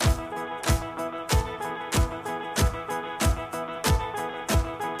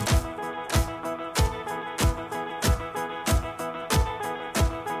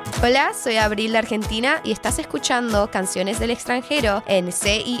Hola, soy Abril de Argentina y estás escuchando Canciones del Extranjero en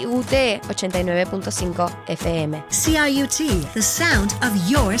CIUT 89.5 FM. CIUT, the sound of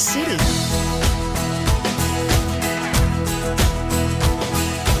your city.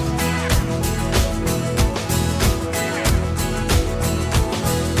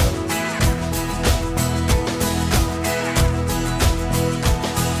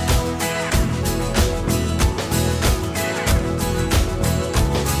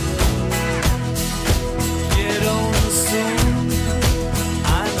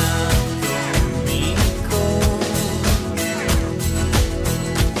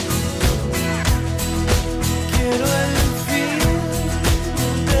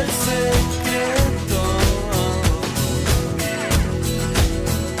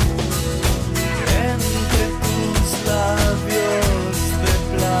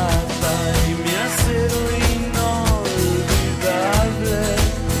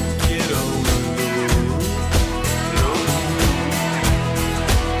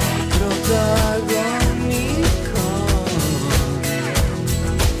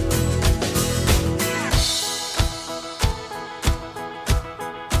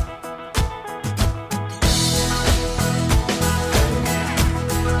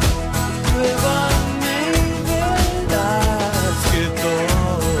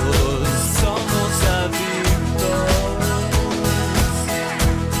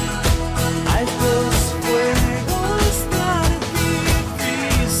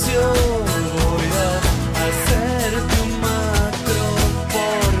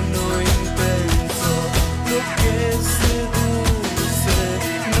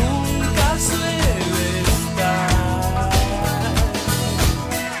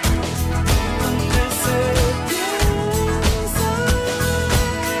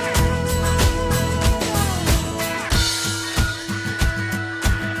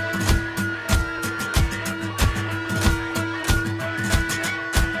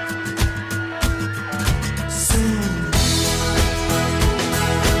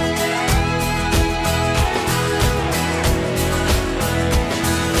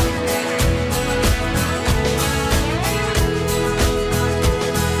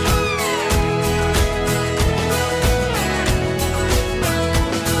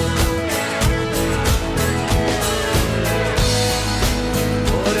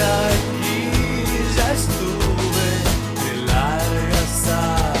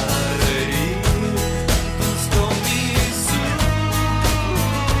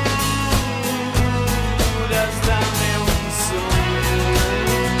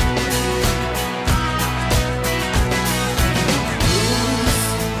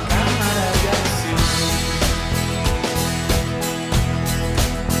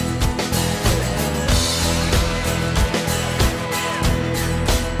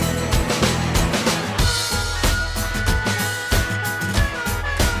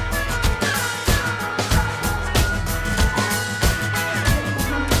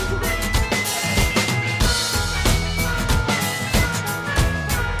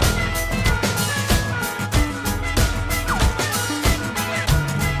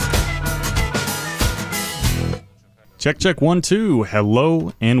 Check, check, 1, 2.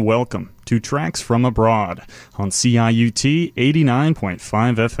 Hello and welcome to Tracks from Abroad on CIUT 89.5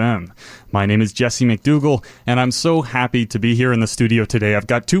 FM. My name is Jesse McDougall, and I'm so happy to be here in the studio today. I've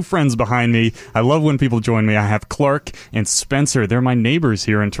got two friends behind me. I love when people join me. I have Clark and Spencer. They're my neighbors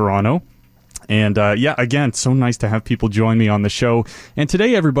here in Toronto. And again, so nice to have people join me on the show. And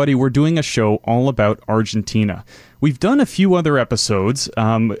today, everybody, we're doing a show all about Argentina. We've done a few other episodes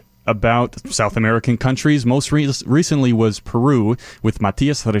about South American countries. Most recently was Peru with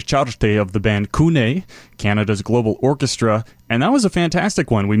Matias Richarte of the band Cune, Canada's global orchestra, and that was a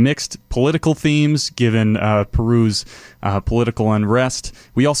fantastic one. We mixed political themes given Peru's political unrest.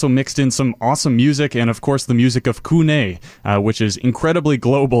 We also mixed in some awesome music, and of course the music of Cune, which is incredibly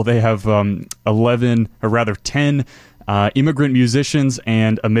global. They have 10 immigrant musicians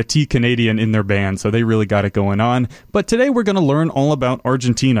and a Métis Canadian in their band, so they really got it going on. But today we're going to learn all about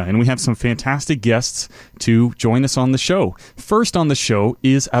Argentina, and we have some fantastic guests to join us on the show. First on the show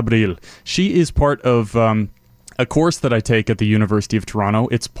is Abril. She is part of a course that I take at the University of Toronto.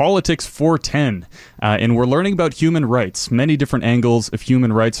 It's Politics 410, and we're learning about human rights, many different angles of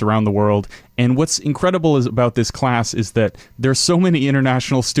human rights around the world. And what's incredible about this class is that there's so many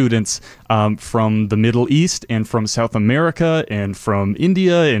international students from the Middle East and from South America and from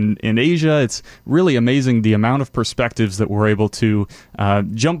India and Asia. It's really amazing the amount of perspectives that we're able to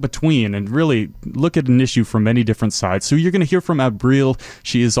jump between and really look at an issue from many different sides. So you're going to hear from Abril.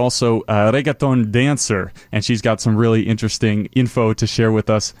 She is also a reggaeton dancer, and she's got some really interesting info to share with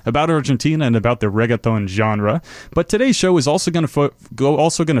us about Argentina and about the reggaeton genre. But today's show is also going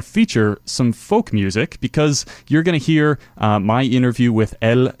to feature some folk music, because you're going to hear my interview with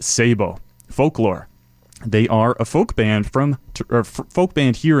Ceibo Folklore. They are a folk band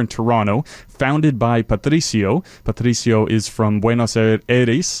here in Toronto, founded by Patricio. Patricio is from Buenos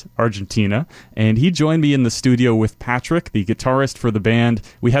Aires, Argentina, and he joined me in the studio with Patrick, the guitarist for the band.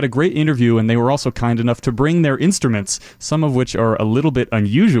 We had a great interview, and they were also kind enough to bring their instruments, some of which are a little bit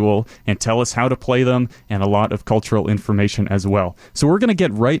unusual, and tell us how to play them, and a lot of cultural information as well. So we're going to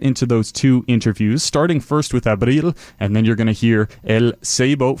get right into those two interviews, starting first with Abril, and then you're going to hear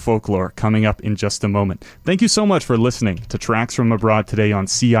Ceibo Folklore coming up in just a moment. Thank you so much for listening to Tracks from Abroad today on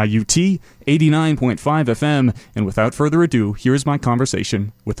CIUT 89.5 FM. And without further ado, here's my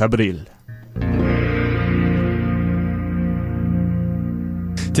conversation with Abril.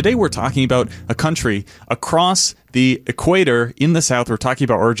 Today we're talking about a country across the equator in the south. We're talking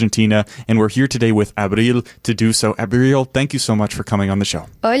about Argentina, and we're here today with Abril to do so. Abril, thank you so much for coming on the show.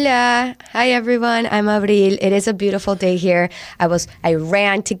 Hola. Hi, everyone. I'm Abril. It is a beautiful day here. I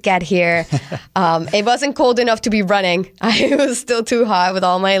ran to get here. It wasn't cold enough to be running. It was still too hot with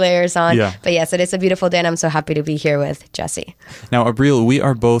all my layers on. Yeah. But yes, it is a beautiful day, and I'm so happy to be here with Jesse. Now, Abril, we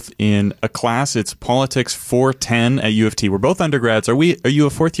are both in a class. It's Politics 410 at U of T. We're both undergrads. Are you a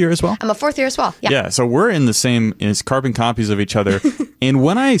fourth year as well? I'm a fourth year as well. Yeah, so we're in the same is carbon copies of each other. And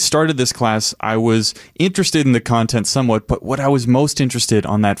when I started this class, I was interested in the content somewhat, but what I was most interested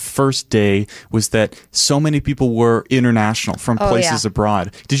on that first day was that so many people were international from places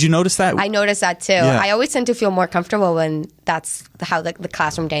abroad. Did you notice that? I noticed that too. Yeah. I always tend to feel more comfortable when that's how the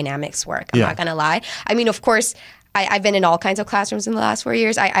classroom dynamics work. I'm not going to lie. I mean, of course, I've been in all kinds of classrooms in the last 4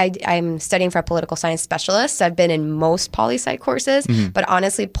 years. I'm studying for a political science specialist. So I've been in most poli-sci courses. But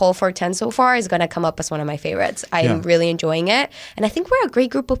honestly, Pol 410 so far is going to come up as one of my favorites. I'm really enjoying it. And I think we're a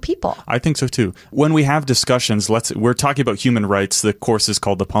great group of people. I think so too. When we have discussions, we're talking about human rights. The course is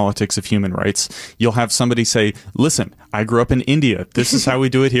called The Politics of Human Rights. You'll have somebody say, listen, I grew up in India. This is how we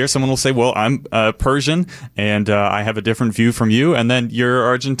do it here. Someone will say, well, I'm Persian, and I have a different view from you. And then you're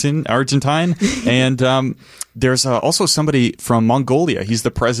Argentine. And there's also somebody from Mongolia. He's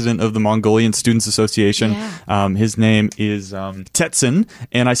the president of the Mongolian Students Association. Yeah. His name is Tetsin.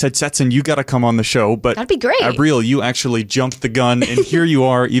 And I said, Tetsin, you got to come on the show. But that'd be great. Abril, you actually jumped the gun, and here you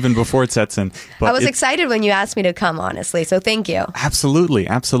are even before Tetsin. But I was excited when you asked me to come, honestly. So thank you. Absolutely.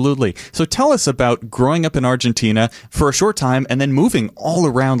 Absolutely. So tell us about growing up in Argentina for a short time and then moving all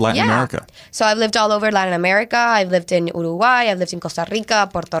around Latin America. So I've lived all over Latin America. I've lived in Uruguay. I've lived in Costa Rica,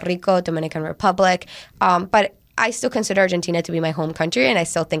 Puerto Rico, Dominican Republic. But I still consider Argentina to be my home country, and I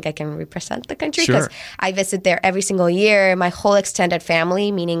still think I can represent the country because I visit there every single year. My whole extended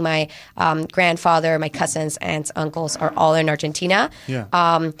family, meaning my grandfather, my cousins, aunts, uncles, are all in Argentina. Yeah.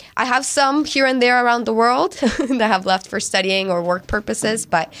 I have some here and there around the world that have left for studying or work purposes,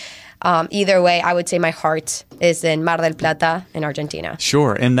 but either way, I would say my heart is in Mar del Plata in Argentina.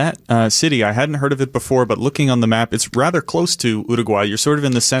 Sure. And that city, I hadn't heard of it before, but looking on the map, it's rather close to Uruguay. You're sort of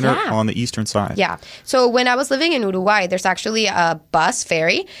in the center on the eastern side. Yeah. So when I was living in Uruguay, there's actually a bus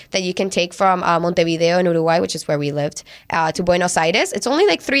ferry that you can take from Montevideo in Uruguay, which is where we lived, to Buenos Aires. It's only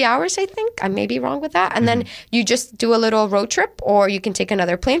like 3 hours, I think. I may be wrong with that. And then you just do a little road trip, or you can take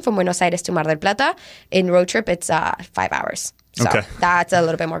another plane from Buenos Aires to Mar del Plata. In road trip, it's 5 hours. So that's a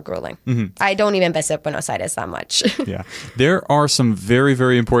little bit more grueling. I don't even visit Buenos Aires that much. Yeah. There are some very,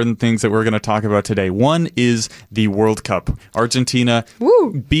 very important things that we're going to talk about today. One is the World Cup. Argentina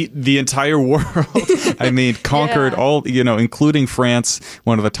beat the entire world. I mean, conquered all, including France,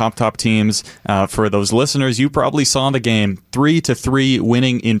 one of the top teams. For those listeners, you probably saw the game. 3-3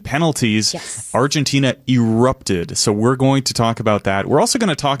 winning in penalties. Yes. Argentina erupted. So we're going to talk about that. We're also going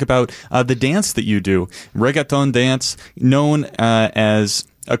to talk about the dance that you do. Reggaeton dance, known as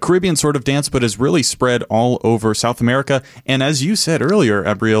a Caribbean sort of dance, but has really spread all over South America. And as you said earlier,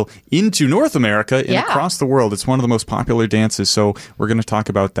 Abril, into North America and across the world. It's one of the most popular dances, so we're going to talk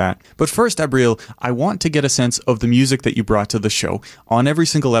about that. But first, Abril, I want to get a sense of the music that you brought to the show. On every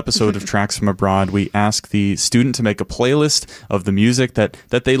single episode of Tracks from Abroad, we ask the student to make a playlist of the music that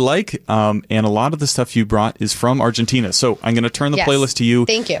they like, and a lot of the stuff you brought is from Argentina. So I'm going to turn the playlist to you.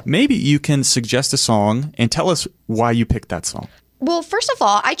 Thank you. Maybe you can suggest a song and tell us why you picked that song. Well, first of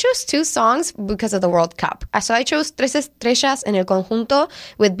all, I chose 2 songs because of the World Cup. So I chose Tres Estrellas en el Conjunto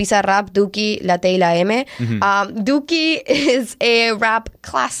with Bizarrap, Duki, La T y La M. Duki is a rap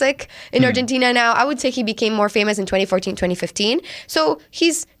classic in Argentina now. I would say he became more famous in 2014, 2015. So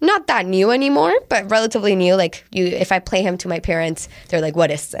he's not that new anymore, but relatively new. Like if I play him to my parents, they're like,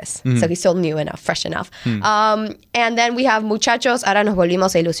 what is this? So he's still new enough, fresh enough. And then we have Muchachos, Ahora Nos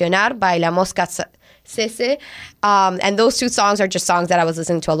Volvimos a Ilusionar by La Mosca Cece. And those 2 songs are just songs that I was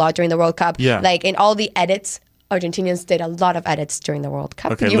listening to a lot during the World Cup. Yeah. Like in all the edits, Argentinians did a lot of edits during the World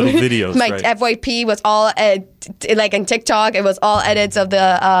Cup. Okay, little videos, My right. FYP was all, like in TikTok, it was all edits of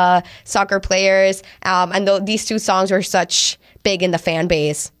the soccer players. And these 2 songs were such big in the fan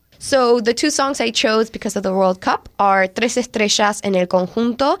base. So the 2 songs I chose because of the World Cup are Tres Estrellas en el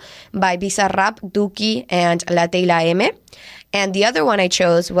Conjunto by Bizarrap, Duki, and La T y La M. And the other one I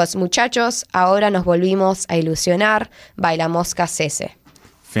chose was Muchachos, Ahora Nos Volvimos a Ilusionar by La Mosca Cece.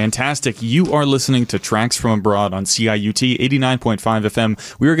 Fantastic. You are listening to Tracks from Abroad on CIUT 89.5 FM.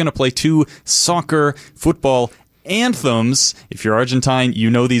 We are going to play 2 soccer, football anthems. If you're Argentine, you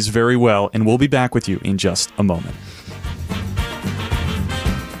know these very well, and we'll be back with you in just a moment.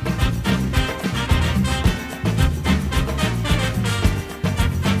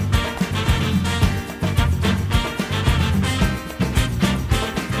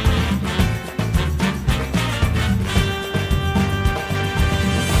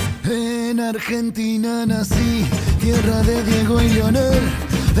 Argentina nací, tierra de Diego y Leonel,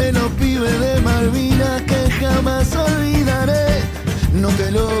 de los pibes de Malvinas que jamás olvidaré. No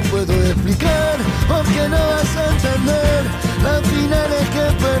te lo puedo explicar porque no vas a entender las finales que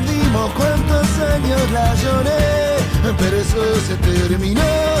perdimos, cuántos años la lloré, pero eso se terminó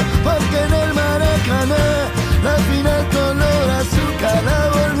porque en el Maracaná la final color azúcar la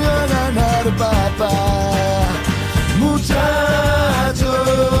volvió a ganar papá. Muchachos,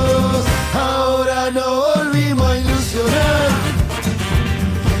 ahora nos volvimos a ilusionar.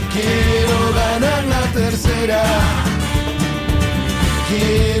 Quiero ganar la tercera.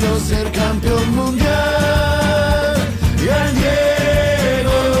 Quiero ser campeón mundial. Y al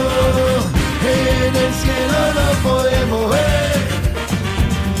Diego en el cielo lo podemos ver.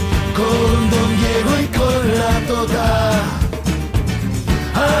 Con Don Diego y con la Tota,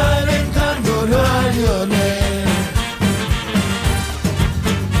 alentándolo a Lionel.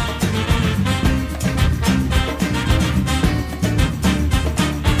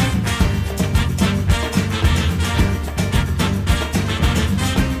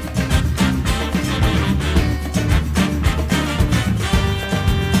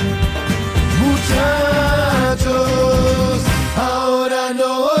 Ahora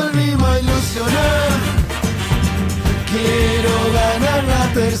nos volvimos a ilusionar. Quiero ganar la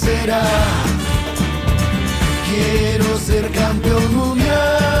tercera. Quiero ser campeón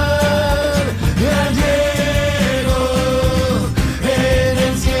mundial. Y al Diego en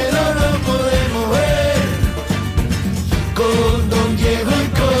el cielo lo podemos ver. Con Don Diego y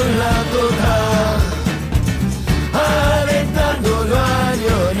con la Tota, alentándolo a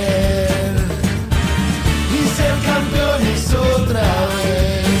Lionel. Ser campeones otra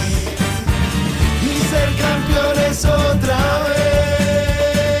vez. Y ser campeones otra vez.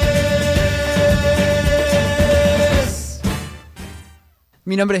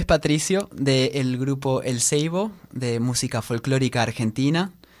 Mi nombre es Patricio, del grupo El Ceibo, de música folclórica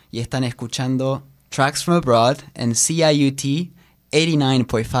argentina, y están escuchando Tracks from Abroad en CIUT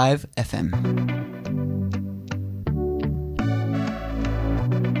 89.5 FM.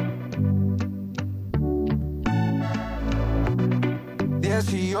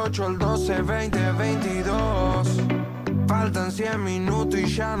 18 al 12, 20, 22. Faltan 100 minutos y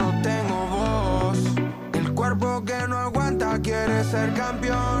ya no tengo voz. El cuerpo que no aguanta quiere ser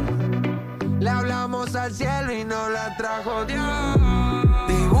campeón. Le hablamos al cielo y no la trajo Dios.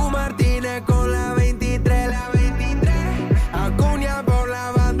 Dibu Martínez con la 23, la 23. Acuña por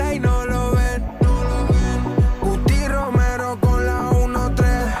la banda y no lo ven, no lo ven. Guti Romero con la 1-3,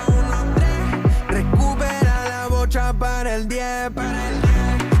 recupera la bocha para el 10, para el 10.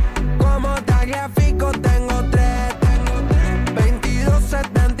 Como Tagliafico tengo 3, 22,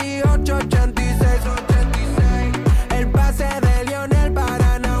 78, 86, 86. El pase de Lionel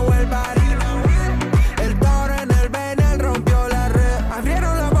para Nahuel, el toro en el Benel rompió la red.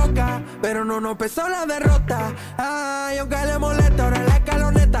 Abrieron la boca, pero no nos pesó la derrota. Ay, aunque le molesta, ahora en la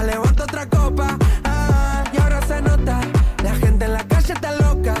escaloneta levanta otra copa. Ay, y ahora se nota, la gente en la calle está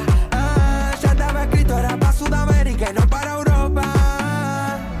loca. Ay, ya estaba escrito, era para Sudamérica y no para Europa.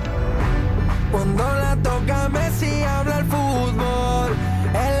 Cuando la toca Messi habla el fútbol.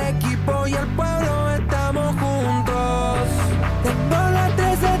 El equipo y el pueblo estamos juntos. De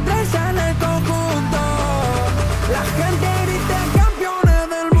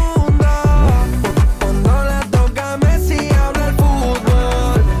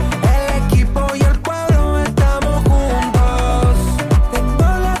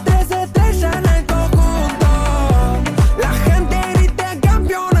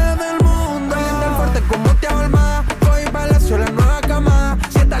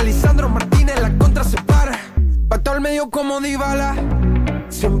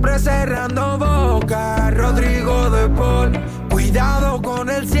siempre cerrando boca. Rodrigo de Paul, cuidado con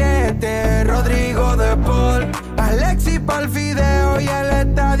el 7. Rodrigo de Paul, Alexis pa'l fideo y el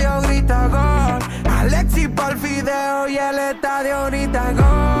estadio grita gol. Alexis pa'l fideo y el estadio grita gol.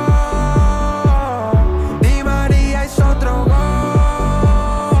 Di María hizo otro gol.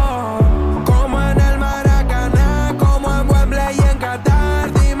 Como en el Maracaná, como en Wembley y en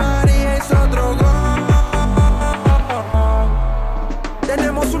Qatar. Di María hizo otro gol.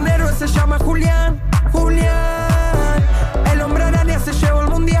 Tenemos un héroe, se llama Julián. Julián, el hombre araña se llevó el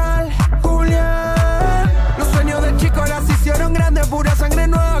mundial. Julián, los sueños de chico ahora se hicieron grandes. Pura sangre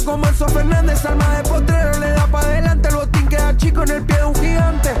nueva como Enzo Fernández. Alma de potrero, le da pa' adelante. El botín queda chico en el pie de un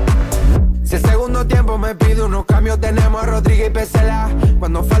gigante. Si el segundo tiempo me pide unos cambios, tenemos a Rodríguez y Pesela.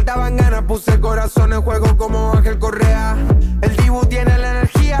 Cuando faltaban ganas puse el corazón en juego como Ángel Correa. El Dibu tiene la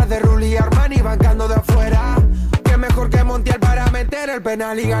energía de Rulli y Armani bancando de afuera. Qué mejor que Montiel para meter el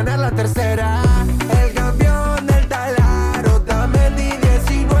penal y ganar la tercera. El campeón del Talaro, Tamendi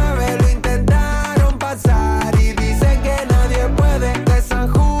 19, lo intentaron pasar y dicen que nadie puede. De San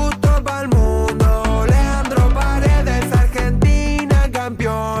Justo pa'l mundo, Leandro Paredes, Argentina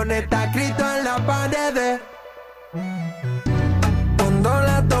campeón, está escrito en la pared. Cuando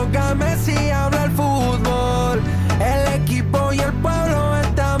la toca Messi habla el fútbol, el equipo y el pueblo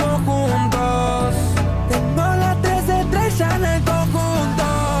estamos juntos. Tengo las 3 estrellas en el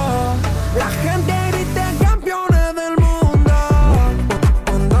conjunto, la gente grita campeones del mundo.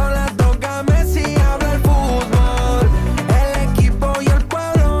 Cuando la toca Messi habla el fútbol, el equipo y el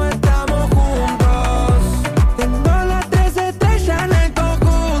pueblo estamos juntos. Tengo las 3 estrellas en el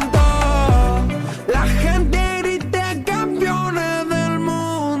conjunto, la gente grita campeones del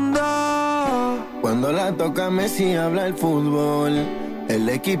mundo. Cuando la toca Messi habla el fútbol, el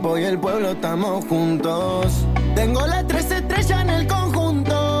equipo y el pueblo estamos juntos. Tengo las 3 estrellas en el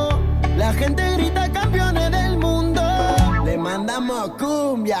conjunto, la gente grita campeones del mundo. Le mandamos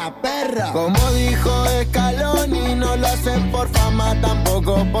cumbia, perra. Como dijo Scaloni, no lo hacen por fama,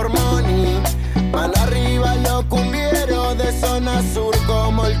 tampoco por money. Mano arriba los cumbieros de zona sur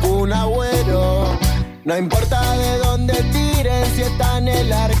como el Kun Agüero. No importa de dónde tiren, si está en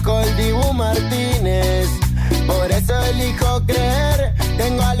el arco el Dibu Martínez. Por eso elijo creer,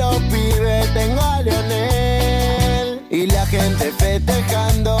 tengo a los pibes, tengo a Lionel. Y la gente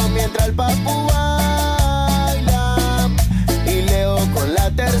festejando mientras el papu baila. Y Leo con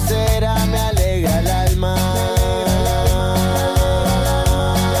la tercera me alegra el alma.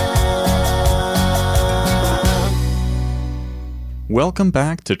 Welcome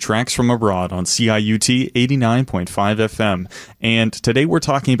back to Tracks from Abroad on CIUT 89.5 FM. And today we're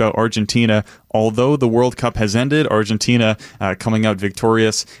talking about Argentina. Although the World Cup has ended, Argentina coming out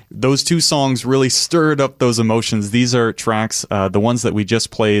victorious. Those two songs really stirred up those emotions. These are tracks, the ones that we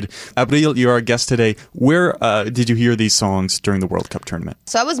just played. Abril, you're our guest today. Where did you hear these songs during the World Cup tournament?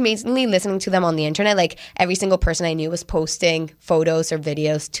 So I was mainly listening to them on the internet. Like every single person I knew was posting photos or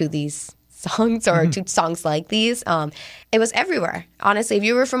videos to these songs or to songs like these. It was everywhere. Honestly, if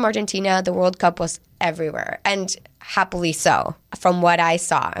you were from Argentina, the World Cup was everywhere. And happily so. From what I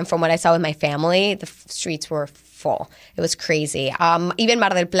saw and from what I saw with my family, the streets were full. It was crazy. Even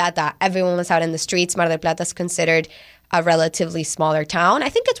Mar del Plata, everyone was out in the streets. Mar del Plata is considered a relatively smaller town. I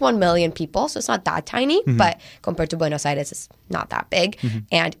think it's 1 million people, so it's not that tiny, but compared to Buenos Aires, it's not that big.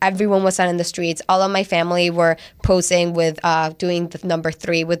 And everyone was out in the streets. All of my family were posing with doing the number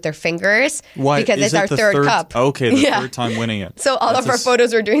 3 with their fingers. Why? Because Is it's our third cup. Okay, the third time winning it. So all of our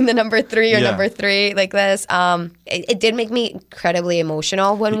photos were doing the number 3 or number 3 like this. It did make me incredibly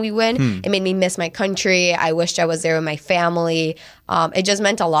emotional when we win. It made me miss my country. I wished I was there with my family. It just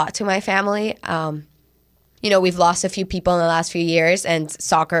meant a lot to my family. You know, we've lost a few people in the last few years, and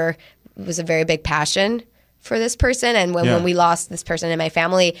soccer was a very big passion for this person. And when we lost this person in my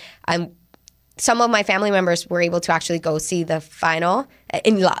family, some of my family members were able to actually go see the final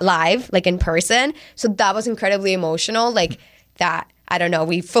in live, like in person. So that was incredibly emotional. Like that, I don't know,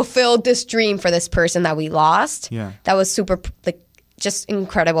 we fulfilled this dream for this person that we lost. Yeah. That was super, like, just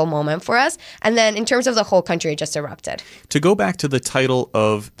incredible moment for us. And then in terms of the whole country, it just erupted. To go back to the title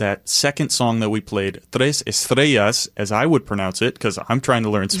of that second song that we played, Tres Estrellas, as I would pronounce it, because I'm trying to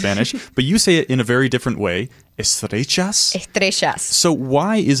learn Spanish, but you say it in a very different way. Estrellas? Estrellas. So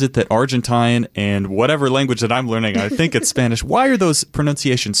why is it that Argentine and whatever language that I'm learning, I think it's Spanish, why are those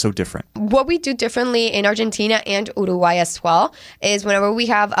pronunciations so different? What we do differently in Argentina and Uruguay as well is whenever we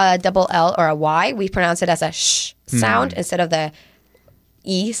have a double L or a Y, we pronounce it as a sh sound instead of the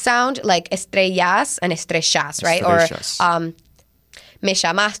E sound, like estrellas and estrellas, right? Estrellas. Or me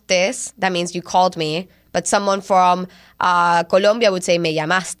llamaste, that means you called me. But someone from Colombia would say me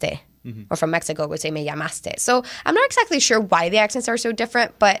llamaste. Or from Mexico would say me llamaste. So I'm not exactly sure why the accents are so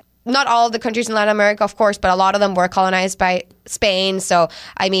different, but not all of the countries in Latin America, of course, but a lot of them were colonized by Spain. So,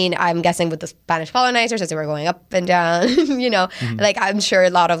 I mean, I'm guessing with the Spanish colonizers as they were going up and down, like I'm sure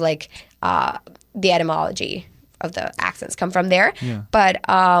a lot of like the etymology of the accents come from there. Yeah. But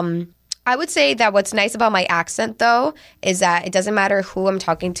I would say that what's nice about my accent, though, is that it doesn't matter who I'm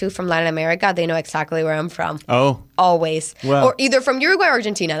talking to from Latin America. They know exactly where I'm from. Oh. Always. Well. Or either from Uruguay or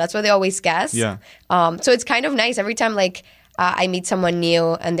Argentina. That's what they always guess. Yeah. So it's kind of nice. Every time, like, I meet someone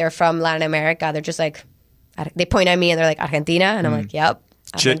new and they're from Latin America, they're just like, they point at me and they're like, Argentina? And I'm like, yep.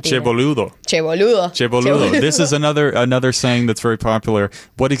 Che boludo. Che boludo. Che boludo. This is another saying that's very popular.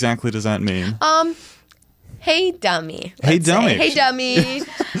 What exactly does that mean? Hey dummy. Hey let's say. dummy. Hey dummy.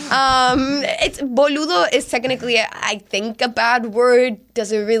 It's boludo is technically, I think, a bad word.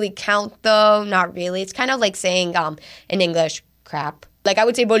 Does it really count though? Not really. It's kind of like saying in English, crap. Like I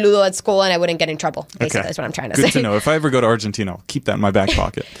would say boludo at school and I wouldn't get in trouble. Basically, that's what I'm trying to say. Good to know. If I ever go to Argentina, I'll keep that in my back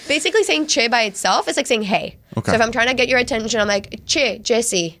pocket. Basically, saying che by itself is like saying hey. Okay. So if I'm trying to get your attention, I'm like che,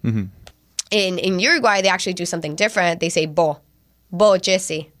 Jesse. Mm-hmm. In Uruguay, they actually do something different. They say bo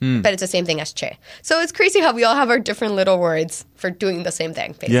Jesse, but it's the same thing as che. So it's crazy how we all have our different little words for doing the same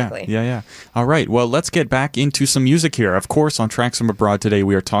thing, basically. Yeah. All right, well, let's get back into some music here. Of course, on Tracks from Abroad today,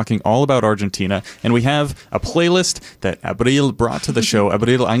 we are talking all about Argentina, and we have a playlist that Abril brought to the show.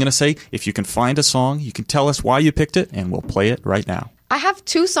 Abril, I'm going to say, if you can find a song, you can tell us why you picked it, and we'll play it right now. I have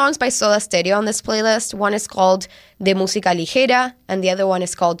 2 songs by Soda Stereo on this playlist. One is called De Música Ligera, and the other one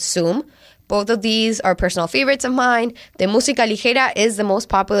is called Zoom. Both of these are personal favorites of mine. The Música Ligera is the most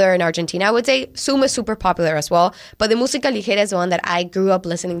popular in Argentina, I would say. Zoom is super popular as well. But the Música Ligera is the one that I grew up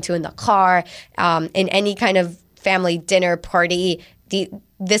listening to in the car, in any kind of family dinner party.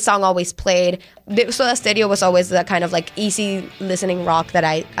 This song always played. Soda Stereo was always the kind of like easy listening rock that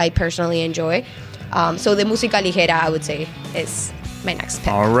I personally enjoy. So the Música Ligera, I would say, is my next pick.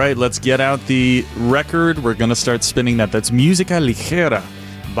 All right, let's get out the record. We're going to start spinning that. That's Música Ligera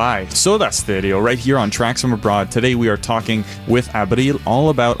by Soda Stereo right here on Tracks from Abroad. Today we are talking with Abril all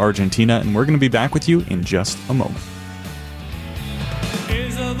about Argentina, and we're going to be back with you in just a moment.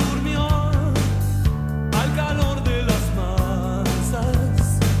 Ella durmió al calor de las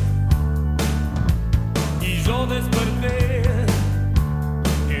masas y yo desperté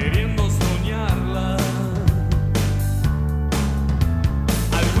queriendo soñarla.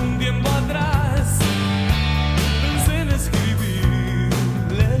 Algún tiempo atrás pensé en escribirle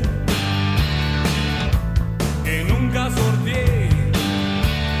que nunca sorteé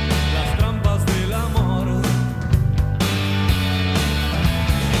las trampas del amor.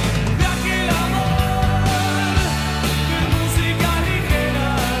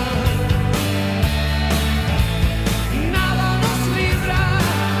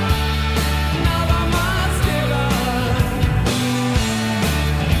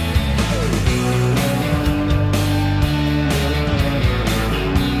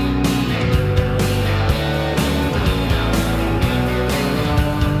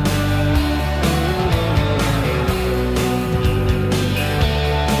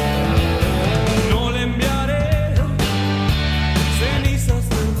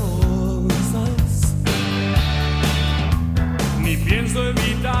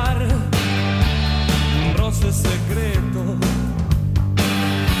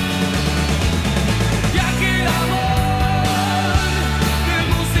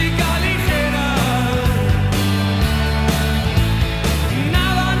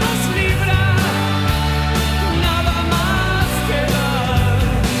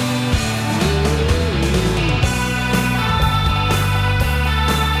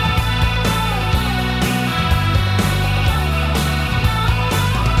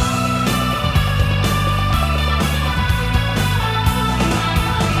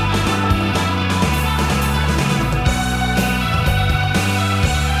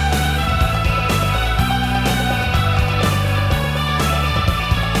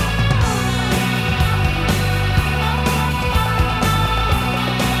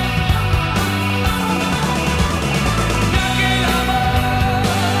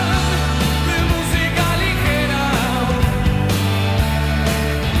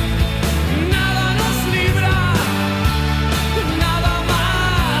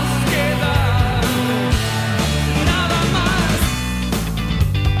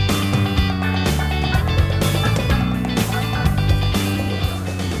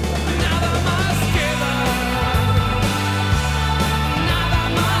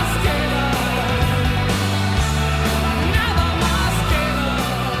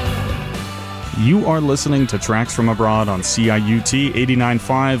 You are listening to Tracks from Abroad on CIUT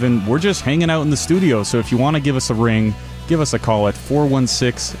 89.5, and we're just hanging out in the studio. So if you want to give us a ring, give us a call at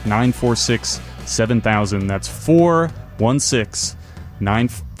 416-946-7000. That's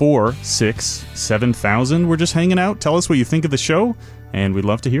 416-946-7000. We're just hanging out. Tell us what you think of the show, and we'd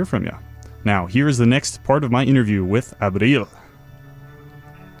love to hear from you. Now, here is the next part of my interview with Abril.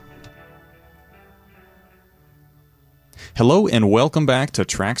 Hello and welcome back to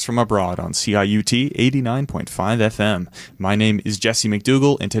Tracks from Abroad on CIUT 89.5 FM. My name is Jesse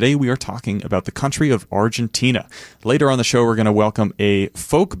McDougall, and today we are talking about the country of Argentina. Later on the show, we're going to welcome a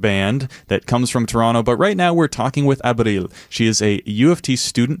folk band that comes from Toronto, but right now we're talking with Abril. She is a U of T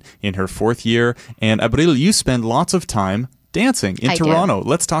student in her 4th year, and Abril, you spend lots of time dancing in Toronto.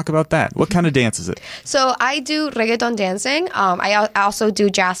 Let's talk about that. What kind of dance is it? So I do reggaeton dancing. I also do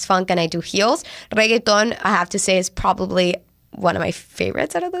jazz funk and I do heels. Reggaeton, I have to say, is probably one of my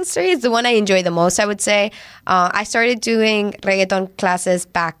favorites out of those three. It's the one I enjoy the most, I would say. I started doing reggaeton classes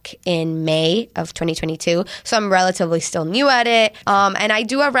back in May of 2022, so I'm relatively still new at it. And I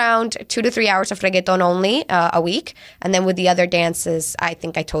do around 2 to 3 hours of reggaeton only a week. And then with the other dances, I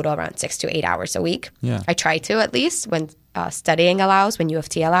think I total around 6 to 8 hours a week. Yeah. I try to, at least, when studying allows, when U of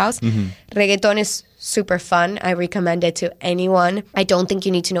T allows. Reggaeton is super fun. I recommend it to anyone. I don't think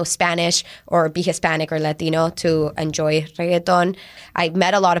you need to know Spanish or be Hispanic or Latino to enjoy reggaeton. I've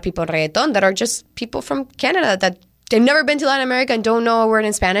met a lot of people in reggaeton that are just people from Canada that they've never been to Latin America and don't know a word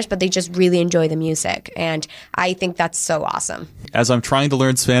in Spanish, but they just really enjoy the music. And I think that's so awesome. As I'm trying to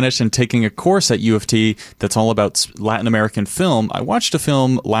learn Spanish and taking a course at U of T that's all about Latin American film, I watched a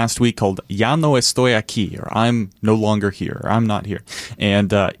film last week called Ya no estoy aquí, or I'm no longer here, or I'm not here. And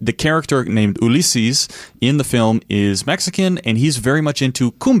the character named Ulises in the film is Mexican, and he's very much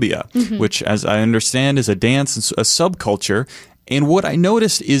into cumbia, which, as I understand, is a dance, a subculture. And what I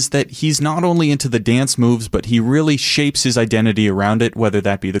noticed is that he's not only into the dance moves, but he really shapes his identity around it, whether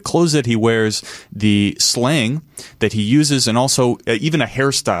that be the clothes that he wears, the slang that he uses, and also even a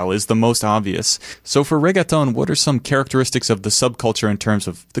hairstyle is the most obvious. So for reggaeton, what are some characteristics of the subculture in terms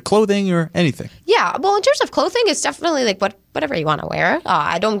of the clothing or anything? Yeah, well, in terms of clothing, it's definitely like whatever you want to wear.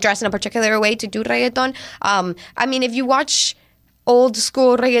 I don't dress in a particular way to do reggaeton. I mean, if you watch old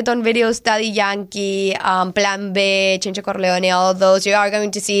school reggaeton videos, Daddy Yankee, Plan B, Chincha Corleone, all of those, you are going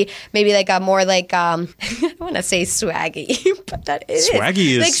to see maybe like a more like, I don't want to say swaggy, but that is.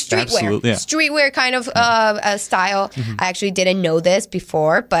 Swaggy is like streetwear. Yeah. Streetwear kind of style. I actually didn't know this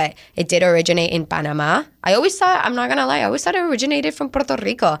before, but it did originate in Panama. I always thought, I'm not going to lie, I always thought it originated from Puerto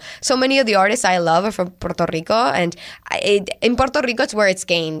Rico. So many of the artists I love are from Puerto Rico, and in Puerto Rico, it's where it's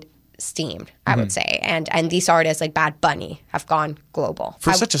gained steam, I would say. And these artists like Bad Bunny have gone global.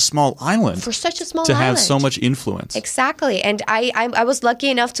 For such a small island. For such a small to island. have so much influence. Exactly. And I was lucky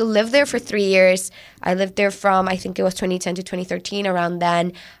enough to live there for 3 years. I lived there from, I think it was 2010 to 2013, around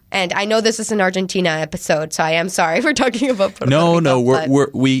then. And I know this is an Argentina episode, so I am sorry for talking about Puerto Rico. No,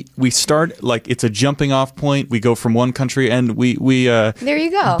 we start like it's a jumping off point. We go from one country and we there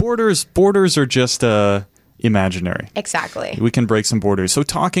you go. Borders are just imaginary. Exactly. We can break some borders. So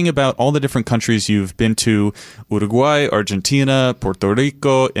talking about all the different countries you've been to, Uruguay, Argentina, Puerto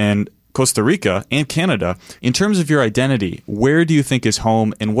Rico, and Costa Rica, and Canada, in terms of your identity, where do you think is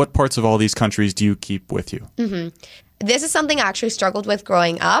home, and what parts of all these countries do you keep with you? This is something I actually struggled with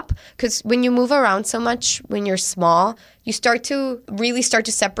growing up, because when you move around so much when you're small, you start to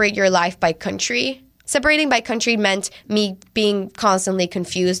separate your life by country. Separating by country meant me being constantly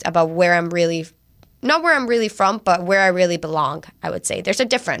confused about not where I'm really from, but where I really belong, I would say. There's a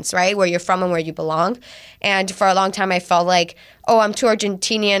difference, right? Where you're from and where you belong. And for a long time, I felt like, I'm too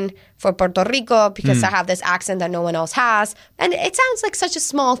Argentinian for Puerto Rico because I have this accent that no one else has. And it sounds like such a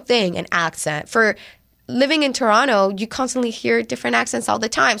small thing, an accent. For living in Toronto, you constantly hear different accents all the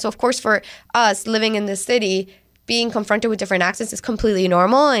time. So, of course, for us living in this city, being confronted with different accents is completely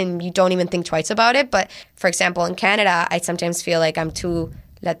normal and you don't even think twice about it. But, for example, in Canada, I sometimes feel like I'm too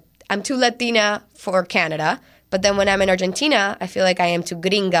Latina for Canada, but then when I'm in Argentina, I feel like I am too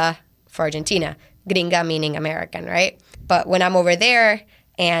gringa for Argentina. Gringa meaning American, right? But when I'm over there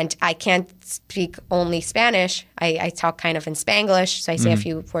and I can't speak only Spanish, I talk kind of in Spanglish, so I say a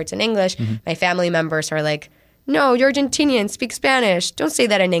few words in English. My family members are like, no, you're Argentinian, speak Spanish. Don't say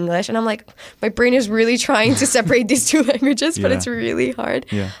that in English. And I'm like, my brain is really trying to separate these two languages, but it's really hard.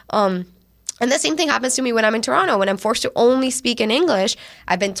 Yeah. And the same thing happens to me when I'm in Toronto. When I'm forced to only speak in English,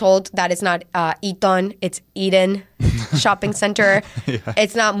 I've been told that it's not Eton, it's Eden Shopping Center.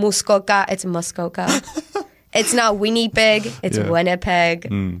 It's not Muskoka, it's Muskoka. It's not Winnipeg, it's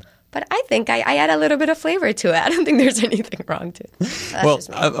Winnipeg. But I think I add a little bit of flavor to it. I don't think there's anything wrong to it. That's Well, just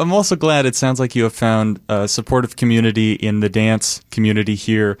me. I'm also glad it sounds like you have found a supportive community in the dance community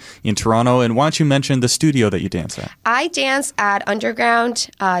here in Toronto. And why don't you mention the studio that you dance at? I dance at Underground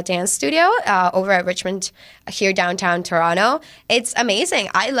Dance Studio over at Richmond here downtown Toronto. It's amazing.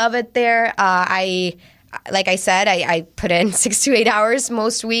 I love it there. Like I said, I put in 6 to 8 hours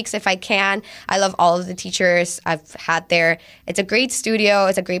most weeks if I can. I love all of the teachers I've had there. It's a great studio.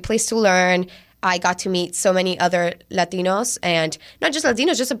 It's a great place to learn. I got to meet so many other Latinos, and not just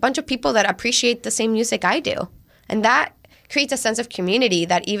Latinos, just a bunch of people that appreciate the same music I do. And that creates a sense of community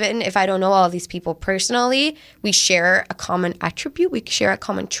that even if I don't know all of these people personally, we share a common attribute, we share a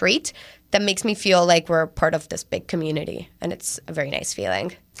common trait that makes me feel like we're part of this big community. And it's a very nice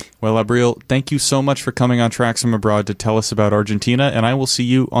feeling. Well, Abril, thank you so much for coming on Tracks from Abroad to tell us about Argentina, and I will see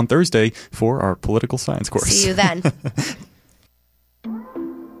you on Thursday for our political science course. See you then.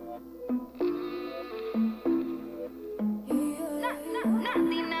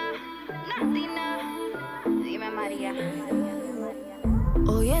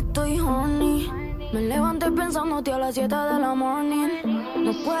 Hoy estoy horny. Me levanté pensándote a las 7 de la morning.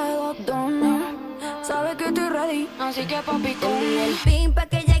 No puedo dormir. Sabes que estoy ready, así que papi con el pin pa'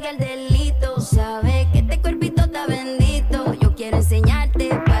 que llegue el delito. Sabes que este cuerpito está bendito. Yo quiero enseñarte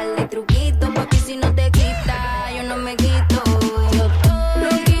par de truquitos, papi, si no te quita, yo no me quito. Yo estoy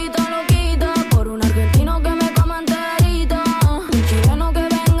loquita, loquita por un argentino que me coma enterita, un chileno que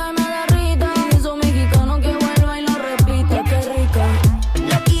venga y me derrita, y esos mexicanos que vuelva y lo repita. Qué rica.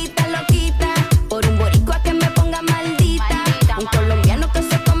 Loquita, loquita por un boricua que me ponga maldita, un colombiano que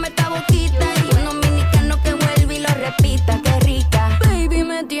se come esta boquita y un dominicano que vuelve y lo repita. Qué rica. Baby,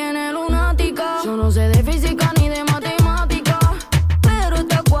 me tiene lunática. Yo no sé de física ni de matemática, pero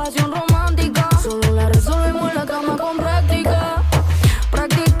esta ecuación romántica solo la resolvemos en la cama con práctica.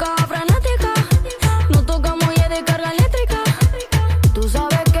 Práctica frenética. No tocamos y es de carga eléctrica. Tú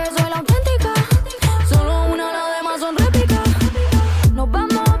sabes que soy la auténtica. Solo una, las demás son réplicas. Nos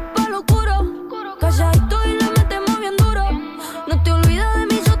vamos pa' lo oscuro. Calladito y le metemos bien duro. No te olvides de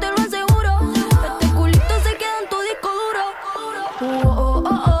mí, yo te lo aseguro. Este culito se queda en tu disco duro. Oh, oh,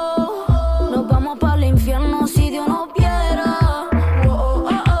 oh, oh. Nos vamos para el infierno si Dios nos viera. Oh, oh,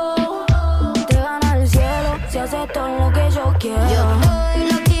 oh, oh. Te gana el cielo si haces todo lo que yo quiero. Yo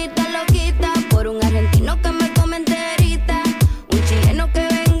estoy loquita, loquita por un argentino que me come enterita, un chileno que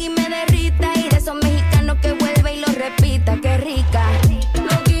venga y me derrita, y de esos mexicanos que vuelve y lo repita. Qué rica.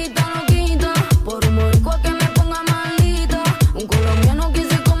 Loquita, loquita por un boricua que me ponga maldita, un colombiano que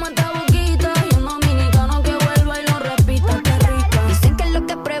se coma esta boquita, y un dominicano que vuelva y lo repita. Qué rica. Dicen que los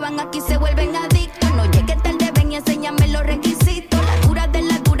que prueban aquí se vuelven adictos. No llegues tarde, ven y enséñame los requisitos. La dura de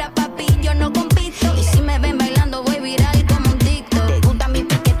la dura, papi, yo no compito. Y si me ven bailando voy viral como un TikTok. Te gusta mi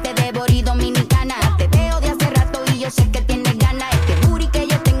piquete de bori dominicana. Te veo de hace rato y yo sé que tienes ganas. Este booty que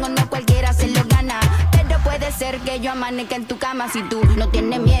yo tengo no cualquiera se lo gana, pero puede ser que yo amanezca en tu cama. Si tú no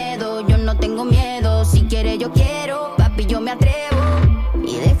tienes miedo, yo no tengo miedo. Si quieres yo quiero, papi, yo me atrevo.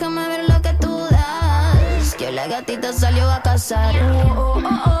 Y déjame ver lo que tú das, que la gatita salió a cazar. Oh, oh,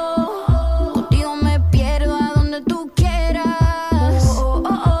 oh, oh. Contigo me pierdo a donde tú quieras. Oh,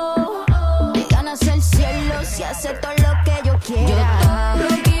 oh, oh, oh. Te ganas el cielo si haces todo lo que yo quiera. Yo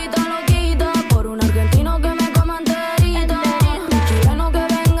loquita, loquita por un argentino que me coma enterita, un chileno que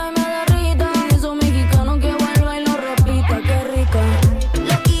venga y me derrita, y esos mexicanos que vuelva y lo repita. Qué rica.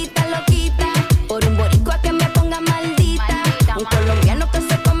 Loquita, loquita por un boricua que me ponga maldita, un colombiano que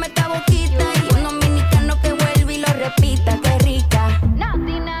se come esta boquita, y un dominicano que vuelve y lo repita. Qué rica.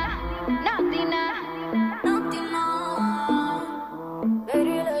 Natina, Natina, Natina.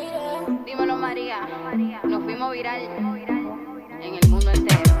 Dímelo, María. Nos fuimos viral en el mundo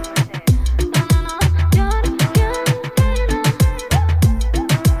entero.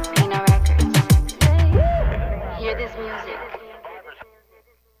 Pina Records. Hear this music.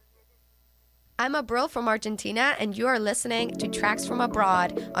 I'm Abril from Argentina, and you are listening to Tracks from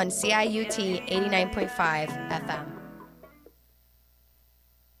Abroad on CIUT 89.5 FM.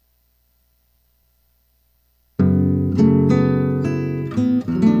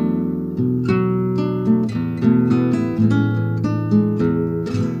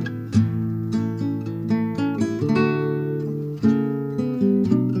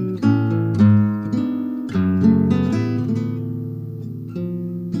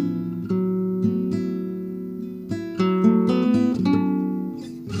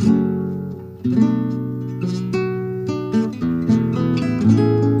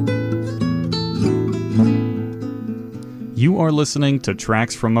 are listening to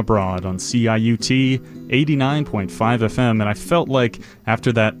Tracks from Abroad on CIUT 89.5 FM, and I felt like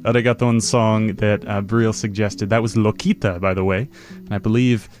after that reggaeton song that Abril suggested, that was Loquita, by the way, and I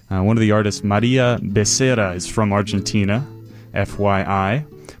believe one of the artists, Maria Becerra, is from Argentina, FYI,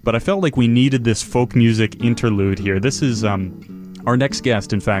 but I felt like we needed this folk music interlude here. This is our next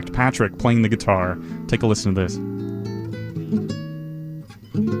guest, in fact, Patrick, playing the guitar. Take a listen to this.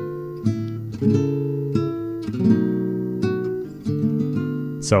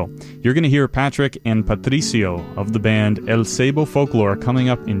 So, you're going to hear Patrick and Patricio of the band El Ceibo Folklore coming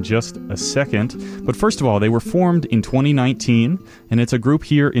up in just a second. But first of all, they were formed in 2019, and it's a group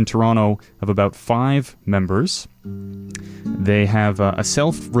here in Toronto of about 5 members. They have a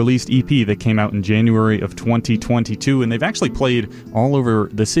self-released EP that came out in January of 2022, and they've actually played all over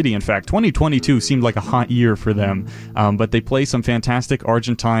the city. In fact, 2022 seemed like a hot year for them, but they play some fantastic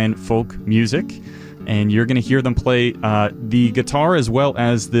Argentine folk music. And you're going to hear them play the guitar as well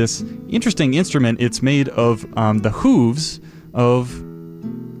as this interesting instrument. It's made of the hooves of,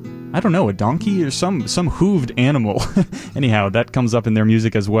 I don't know, a donkey or some hooved animal. Anyhow, that comes up in their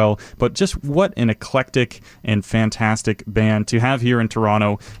music as well. But just what an eclectic and fantastic band to have here in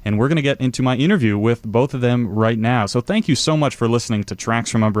Toronto. And we're going to get into my interview with both of them right now. So thank you so much for listening to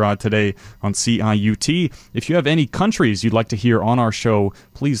Tracks from Abroad today on CIUT. If you have any countries you'd like to hear on our show,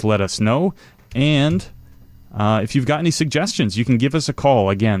 please let us know. And if you've got any suggestions, you can give us a call.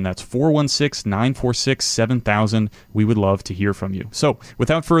 Again, that's 416-946-7000. We would love to hear from you. So,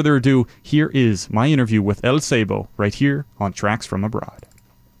 without further ado, here is my interview with El Ceibo, right here on Tracks from Abroad.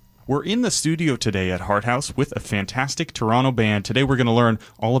 We're in the studio today at Heart House with a fantastic Toronto band. Today we're going to learn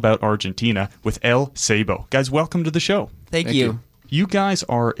all about Argentina with El Ceibo. Guys, welcome to the show. Thank you. You guys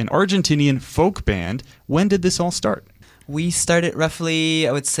are an Argentinian folk band. When did this all start? We started roughly,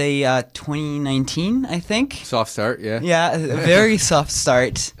 I would say, 2019, I think. Soft start, yeah. Yeah, a very soft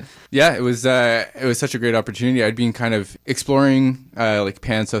start. Yeah, it was such a great opportunity. I'd been kind of exploring like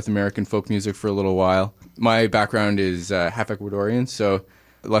pan-South American folk music for a little while. My background is half Ecuadorian, so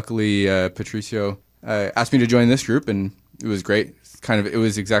luckily Patricio asked me to join this group, and it was great. It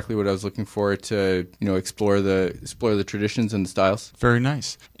was exactly what I was looking for to, explore the traditions and the styles. Very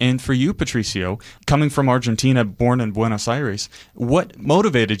nice. And for you, Patricio, coming from Argentina, born in Buenos Aires, what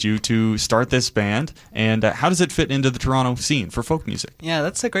motivated you to start this band, and how does it fit into the Toronto scene for folk music? Yeah,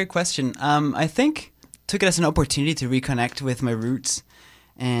 that's a great question. I think took it as an opportunity to reconnect with my roots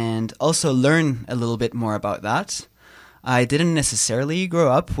and also learn a little bit more about that. I didn't necessarily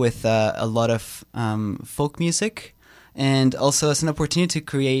grow up with a lot of folk music. And also as an opportunity to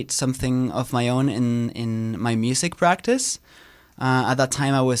create something of my own in my music practice. At that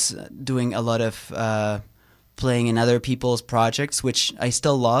time, I was doing a lot of playing in other people's projects, which I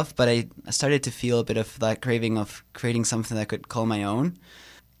still love, but I started to feel a bit of that craving of creating something that I could call my own.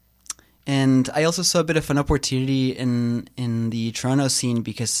 And I also saw a bit of an opportunity in the Toronto scene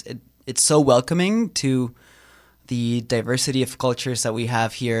because it's so welcoming to the diversity of cultures that we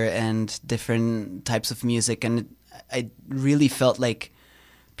have here and different types of music, and I really felt like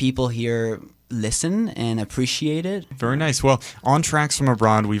people here listen and appreciate it. Very nice. Well, on Tracks from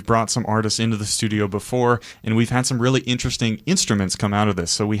Abroad, we've brought some artists into the studio before, and we've had some really interesting instruments come out of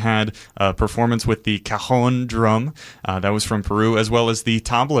this. So we had a performance with the cajon drum, that was from Peru, as well as the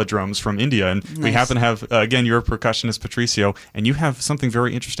tabla drums from India. And we happen to have, again, you're a percussionist, Patricio, and you have something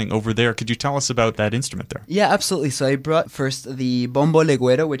very interesting over there. Could you tell us about that instrument there? Yeah, absolutely. So I brought first the bombo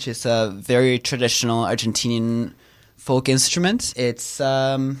legüero, which is a very traditional Argentinian folk instrument. It's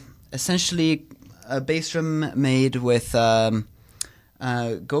essentially a bass drum made with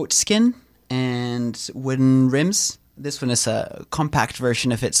goat skin and wooden rims. This one is a compact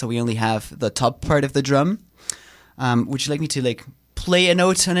version of it, so we only have the top part of the drum. Would you like me to play a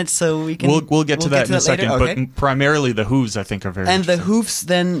note on it so we can? We'll get to that in a second, okay. But primarily the hooves I think are very and interesting. The hooves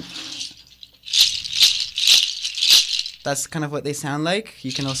then. That's kind of what they sound like.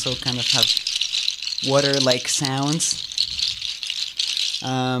 You can also kind of have water-like sounds.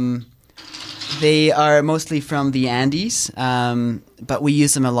 They are mostly from the Andes, but we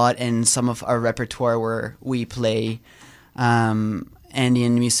use them a lot in some of our repertoire where we play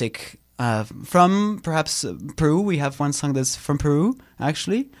Andean music from perhaps Peru. We have one song that's from Peru,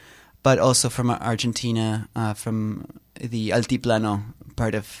 actually, but also from Argentina, from the Altiplano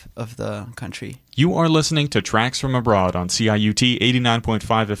part of the country. You are listening to Tracks from Abroad on CIUT 89.5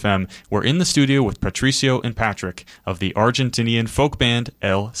 FM. We're in the studio with Patricio and Patrick of the Argentinian folk band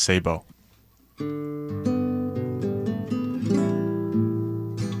El Ceibo.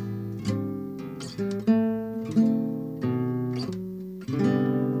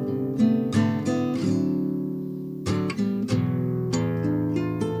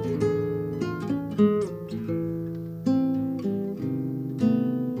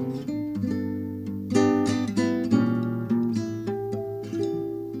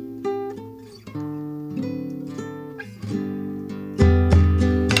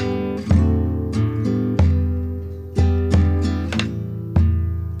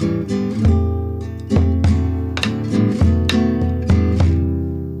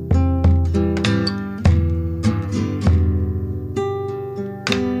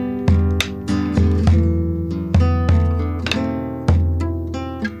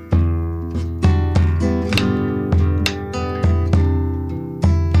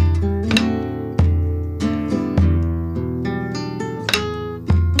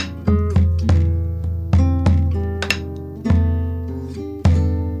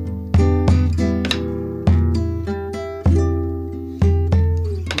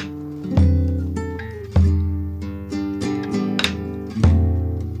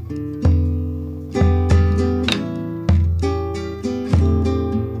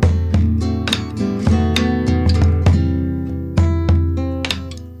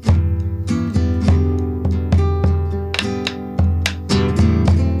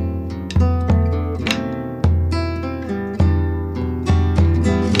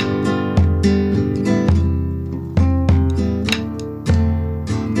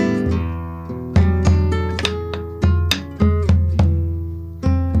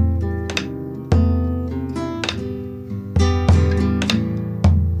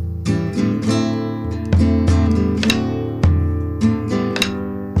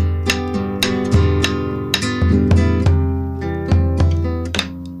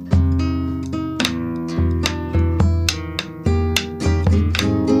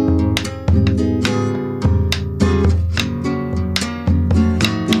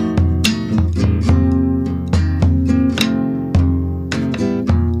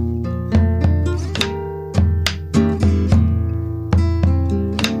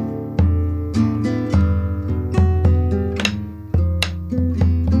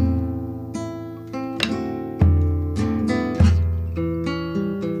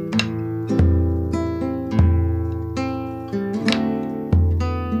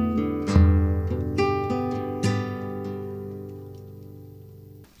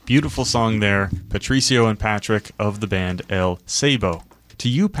 Beautiful song there. Patricio and Patrick of the band El Ceibo. To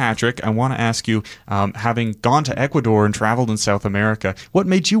you, Patrick, I want to ask you, having gone to Ecuador and traveled in South America, what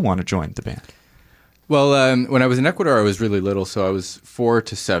made you want to join the band? Well, when I was in Ecuador, I was really little, so I was 4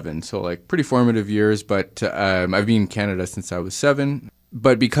 to 7, so like pretty formative years. But I've been in Canada since I was 7.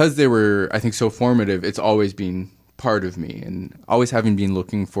 But because they were, I think, so formative, it's always been part of me, and always having been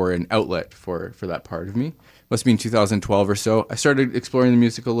looking for an outlet for that part of me. Must have been 2012 or so. I started exploring the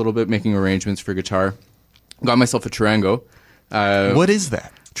music a little bit, making arrangements for guitar. Got myself a charango. What is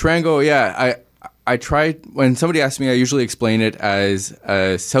that? Charango, yeah. I tried, when somebody asks me, I usually explain it as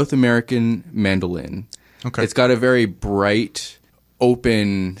a South American mandolin. Okay. It's got a very bright,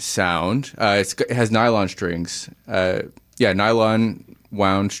 open sound. It has nylon strings. Nylon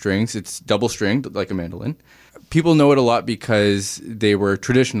wound strings. It's double stringed, like a mandolin. People know it a lot because they were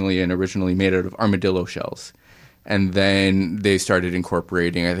traditionally and originally made out of armadillo shells. And then they started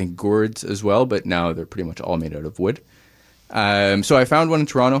incorporating, I think, gourds as well, but now they're pretty much all made out of wood. So I found one in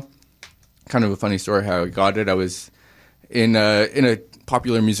Toronto. Kind of a funny story how I got it. I was in a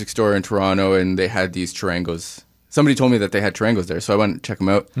popular music store in Toronto, and they had these charangos. Somebody told me that they had charangos there, so I went to check them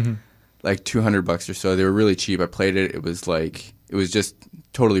out. Mm-hmm. Like $200 or so. They were really cheap. I played it. It was just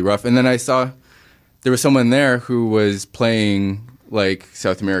totally rough. And then I saw there was someone there who was playing like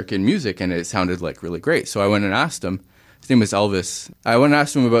South American music, and it sounded like really great. So I went and asked him. His name was Elvis. I went and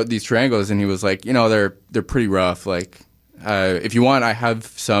asked him about these charangos, and he was like, they're pretty rough. Like, if you want, I have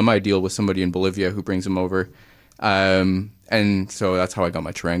some. I deal with somebody in Bolivia who brings them over. And so that's how I got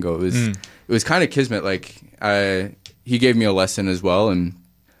my charango. It was kind of kismet. Like, he gave me a lesson as well,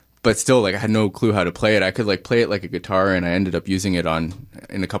 but still, like, I had no clue how to play it. I could like play it like a guitar, and I ended up using it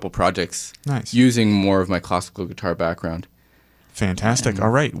in a couple projects. Nice. Using more of my classical guitar background. Fantastic. All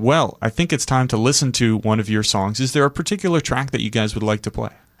right. Well, I think it's time to listen to one of your songs. Is there a particular track that you guys would like to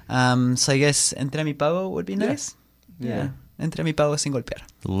play? So I guess Entre mi pago would be nice. Yeah. Entre mi pago sin golpear.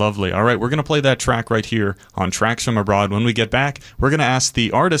 Lovely. All right, we're going to play that track right here on Tracks from Abroad. When we get back, we're going to ask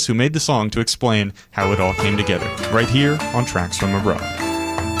the artist who made the song to explain how it all came together. Right here on Tracks from Abroad.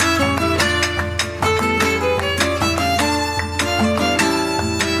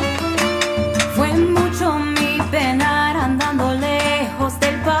 Fue mucho mi penar andando lejos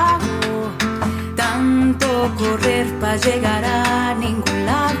del pago, tanto correr para llegar a ningún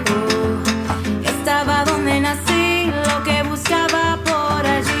lado. Estaba donde nací, lo que buscaba por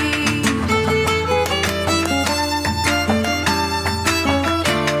allí.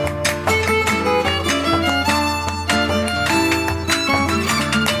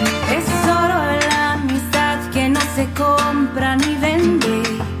 Es solo la amistad que no se compra ni vende,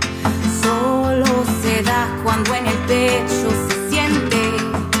 solo se da cuando en el pecho se siente.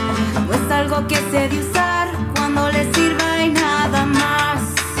 No es algo que se de usar cuando le sirva y nada más.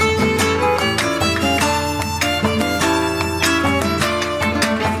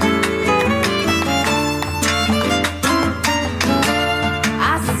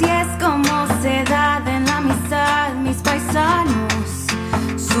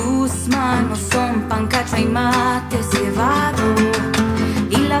 Sus manos son pancacho y mate cebado,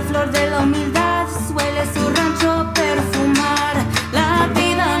 y la flor de la humildad suele su rancho perfumar. La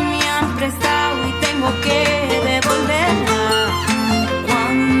vida me han prestado y tengo que devolverla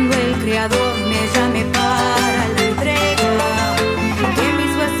cuando el creador me llame para la entrega. Que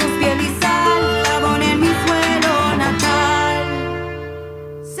mis huesos, piel y sal abonen mi suelo natal.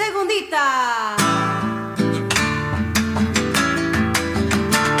 Segundita.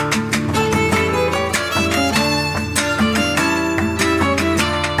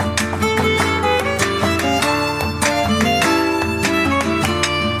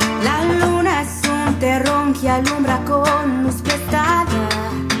 Que alumbra con luz prestada,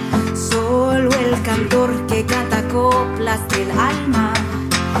 solo el cantor que canta coplas del alma,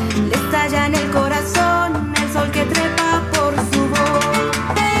 le estalla en el corazón el sol que trepa por su voz.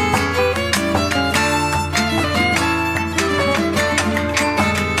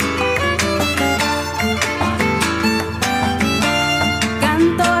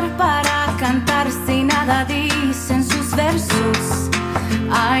 Cantor para cantar si nada dicen sus versos.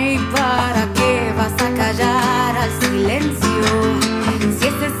 Ay, ¿para qué vas a callar al silencio? Si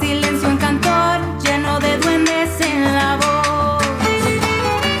ese silencio en cantor lleno de duendes en la voz.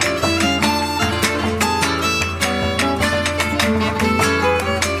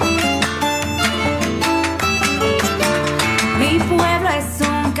 Mi pueblo es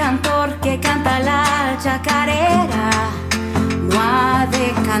un cantor que canta la chacarera. No ha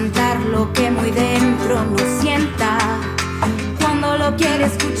de cantar lo que muy dentro no sienta. Cuando lo quiere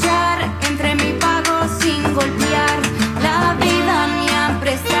escuchar, entre mi pago sin golpear. La vida me ha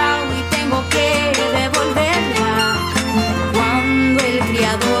prestado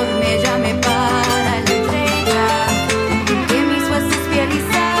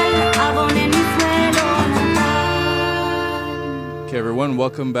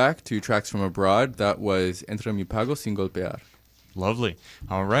welcome back to Tracks from Abroad. That was Entra mi pago sin golpear. Lovely.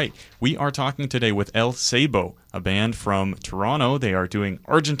 All right. We are talking today with El Ceibo, a band from Toronto. They are doing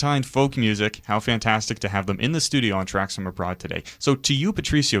Argentine folk music. How fantastic to have them in the studio on Tracks from Abroad today. So to you,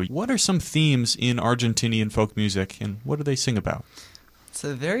 Patricio, what are some themes in Argentinian folk music, and what do they sing about? It's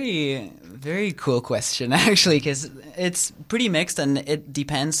a very, very cool question, actually, because it's pretty mixed and it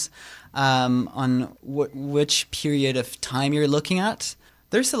depends on which period of time you're looking at.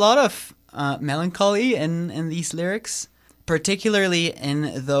 There's a lot of melancholy in these lyrics, particularly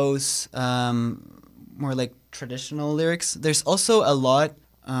in those more like traditional lyrics. There's also a lot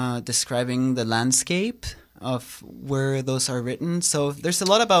describing the landscape of where those are written. So there's a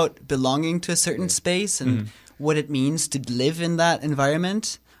lot about belonging to a certain space and what it means to live in that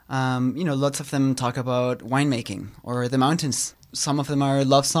environment. Lots of them talk about winemaking or the mountains. Some of them are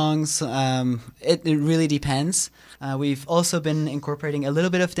love songs. It really depends. We've also been incorporating a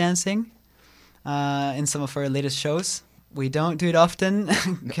little bit of dancing in some of our latest shows. We don't do it often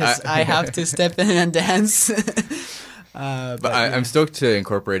because I have to step in and dance. But I'm stoked to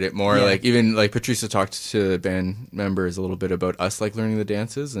incorporate it more. Yeah. Even Patricio talked to the band members a little bit about us learning the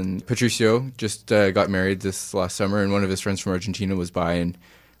dances. And Patricio just got married this last summer, and one of his friends from Argentina was by, and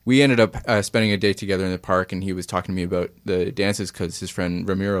we ended up spending a day together in the park, and he was talking to me about the dances because his friend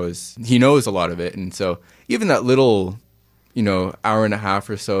Ramiro he knows a lot of it. And so even that little hour and a half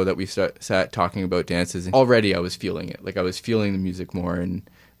or so that we sat talking about dances, and already I was feeling it. I was feeling the music more and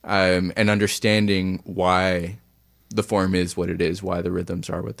understanding why the form is what it is, why the rhythms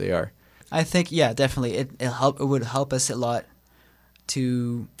are what they are. I think, definitely. It would help us a lot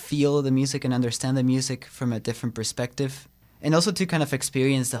to feel the music and understand the music from a different perspective, and also to kind of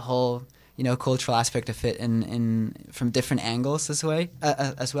experience the whole cultural aspect of it in from different angles as well.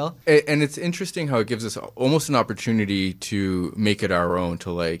 And it's interesting how it gives us almost an opportunity to make it our own,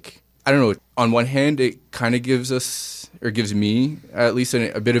 to I don't know, on one hand it kind of gives me at least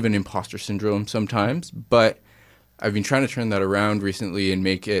a bit of an imposter syndrome sometimes, but I've been trying to turn that around recently and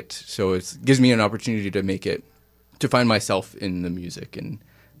make it so it gives me an opportunity to find myself in the music and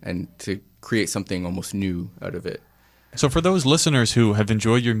to create something almost new out of it. So for those listeners who have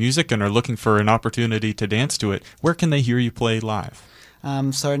enjoyed your music and are looking for an opportunity to dance to it, where can they hear you play live?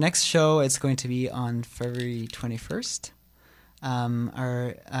 So our next show is going to be on February 21st.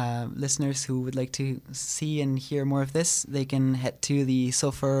 Our listeners who would like to see and hear more of this, they can head to the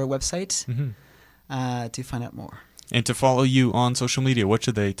Sofer website to find out more. And to follow you on social media, what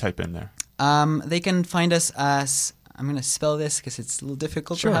should they type in there? They can find us as, I'm going to spell this because it's a little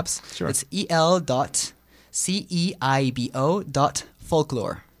difficult perhaps. Sure. It's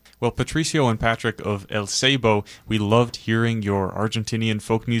el.ceibo.folklore. Well, Patricio and Patrick of El Ceibo, we loved hearing your Argentinian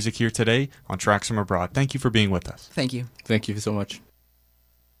folk music here today on Tracks from Abroad. Thank you for being with us. Thank you. Thank you so much.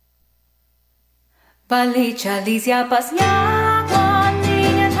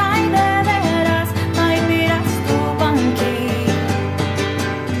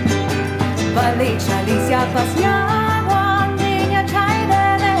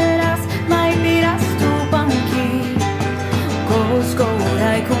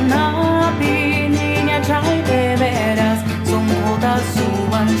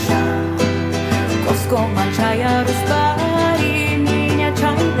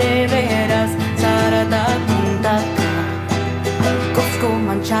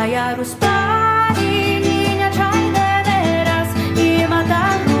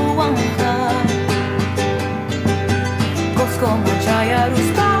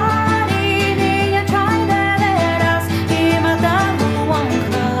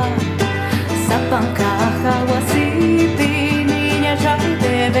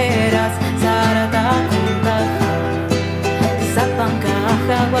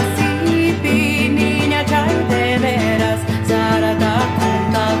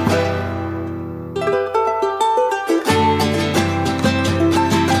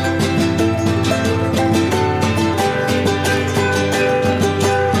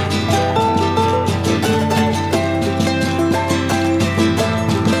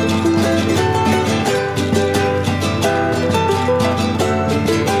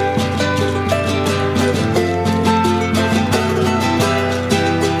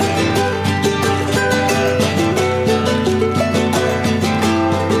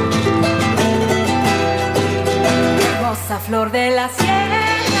 Flor de la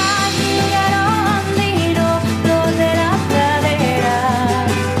sierra, niñero andino, flor de la pradera.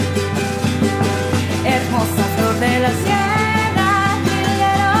 Hermosa flor de la sierra,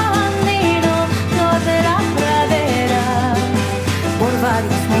 niñero andino, flor de la pradera. Por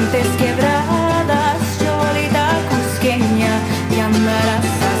varios montes quebradas, cholita cusqueña, y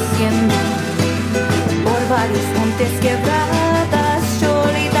andarás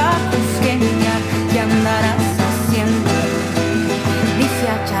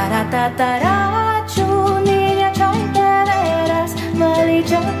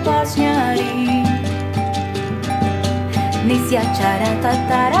sia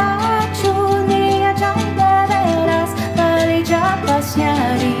ciaratataracho, nia già veras, dali già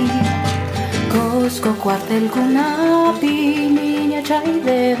passiari. Cosco quartel kunapi, niña chay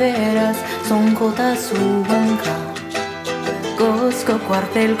de veras, son cotas su banca. Cosco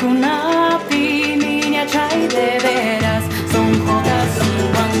quartel kunapi, niña chay de veras, son cotas su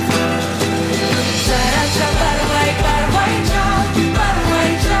banca. Saracha parguaycha,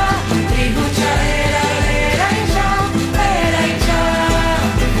 tribucha era ya.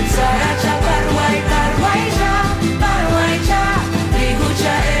 Saracha parguaycha,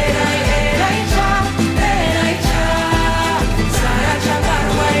 tribucha era ya. Saracha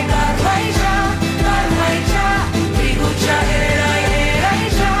parguaycha, tribucha era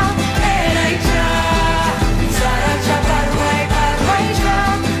ya. Saracha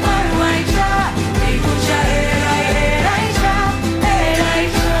parguaycha, tribucha era ya.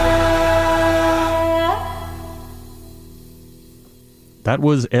 That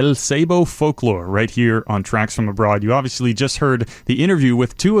was El Ceibo Folklore right here on Tracks from Abroad. You obviously just heard the interview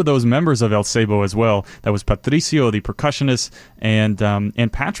with two of those members of El Ceibo as well. That was Patricio, the percussionist, and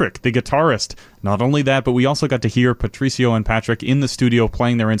Patrick, the guitarist. Not only that, but we also got to hear Patricio and Patrick in the studio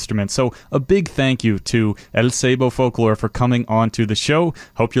playing their instruments. So a big thank you to El Ceibo Folklore for coming on to the show.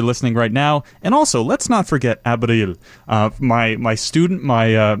 Hope you're listening right now. And also, let's not forget Abril, my student,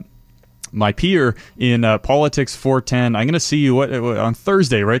 my peer in Politics 410. I'm going to see you on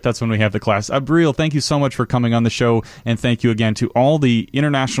Thursday, right? That's when we have the class. Abril, thank you so much for coming on the show, and thank you again to all the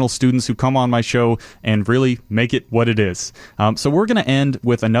international students who come on my show and really make it what it is. So we're going to end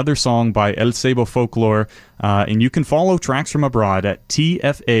with another song by El Ceibo Folklore, and you can follow Tracks from Abroad at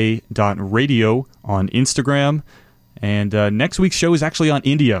tfa.radio on Instagram. And next week's show is actually on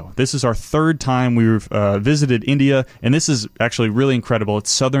India. This is our third time we've visited India, and this is actually really incredible.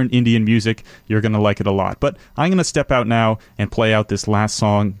 It's Southern Indian music. You're going to like it a lot. But I'm going to step out now and play out this last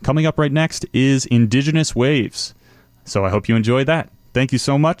song. Coming up right next is Indigenous Waves. So I hope you enjoy that. Thank you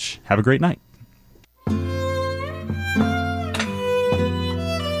so much. Have a great night.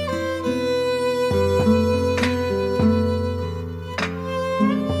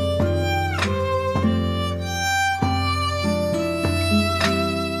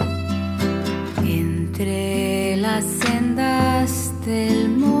 Las sendas del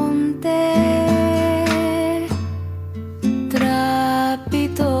monte,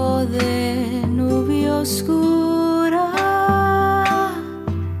 trapito de nube oscura,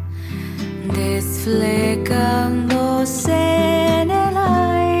 desflecándose en el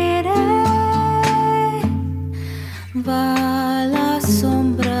aire, va la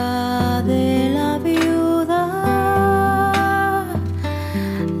sombra de la viuda.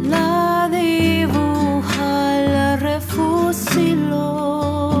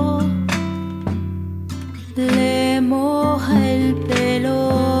 Le moja el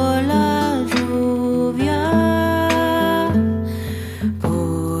pelo la lluvia,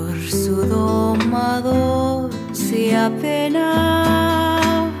 por su domado se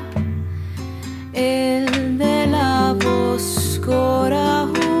apena el de la voz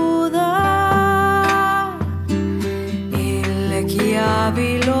corajuda, el que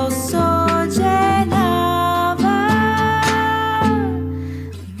habiloso llenaba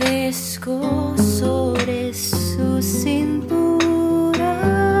desco sobre su cintura,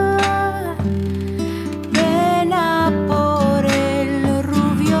 pena por el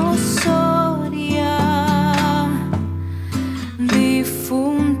rubio Soria,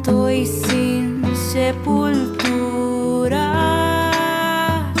 difunto y sin sepultura,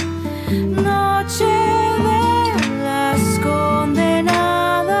 noche de las condenadas,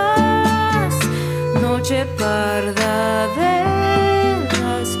 noche parda de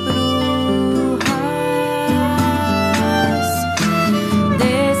las brujas,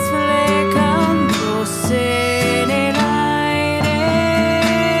 desflecándose en el aire,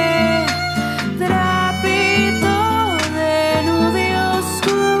 trapito de nube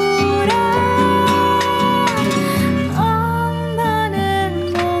oscura, andan en el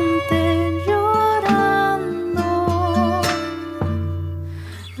monte llorando,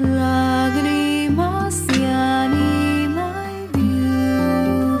 lágrimas de ánima y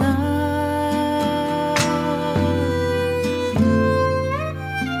viuda.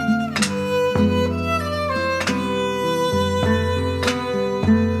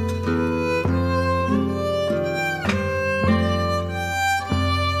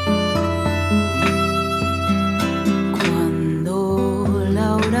 Cuando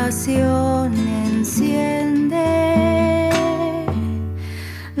la oración enciende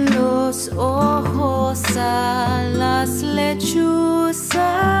los ojos a las lechugas,